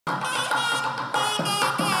My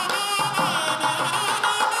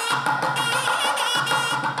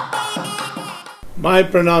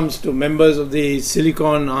pranams to members of the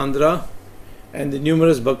SiliconAndhra and the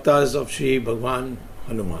numerous bhaktas of Shri Bhagwan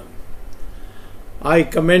Hanuman. I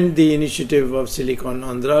commend the initiative of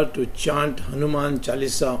SiliconAndhra to chant Hanuman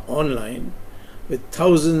Chalisa online, with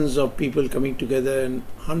thousands of people coming together in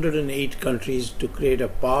 108 countries to create a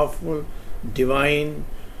powerful, divine,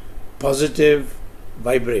 positive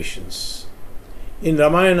vibrations. In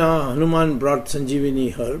Ramayana, Hanuman brought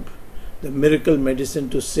Sanjeevani herb, the miracle medicine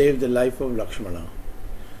to save the life of Lakshmana.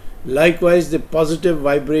 Likewise, the positive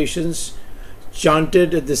vibrations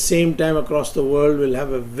chanted at the same time across the world will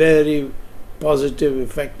have a very positive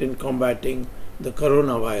effect in combating the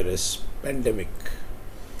coronavirus pandemic.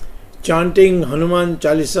 Chanting Hanuman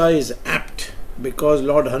Chalisa is apt because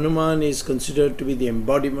Lord Hanuman is considered to be the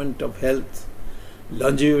embodiment of health,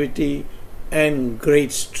 longevity and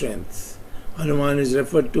great strength. Hanuman is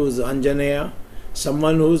referred to as Anjaneya,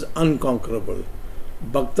 someone who is unconquerable.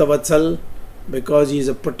 Bhaktavatsal, because he is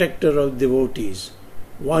a protector of devotees,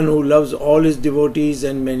 one who loves all his devotees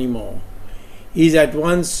and many more. He is at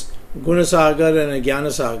once Gunasagar and a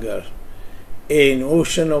Jnanasagar, an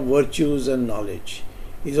ocean of virtues and knowledge.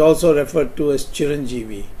 He is also referred to as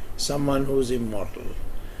Chiranjeevi, someone who is immortal.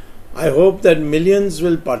 I hope that millions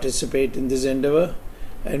will participate in this endeavor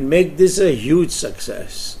and make this a huge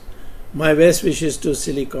success. My best wishes to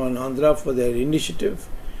SiliconAndhra for their initiative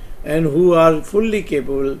and who are fully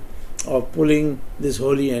capable of pulling this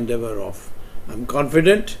holy endeavor off. I am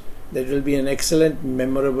confident that it will be an excellent,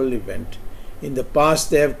 memorable event. In the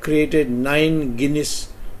past, they have created 9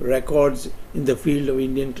 Guinness records in the field of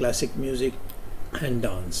Indian classic music and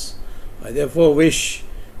dance. I therefore wish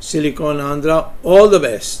SiliconAndhra all the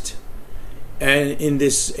best and in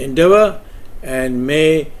this endeavor, and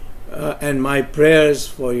my prayers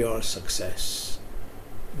for your success.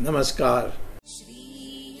 Namaskar.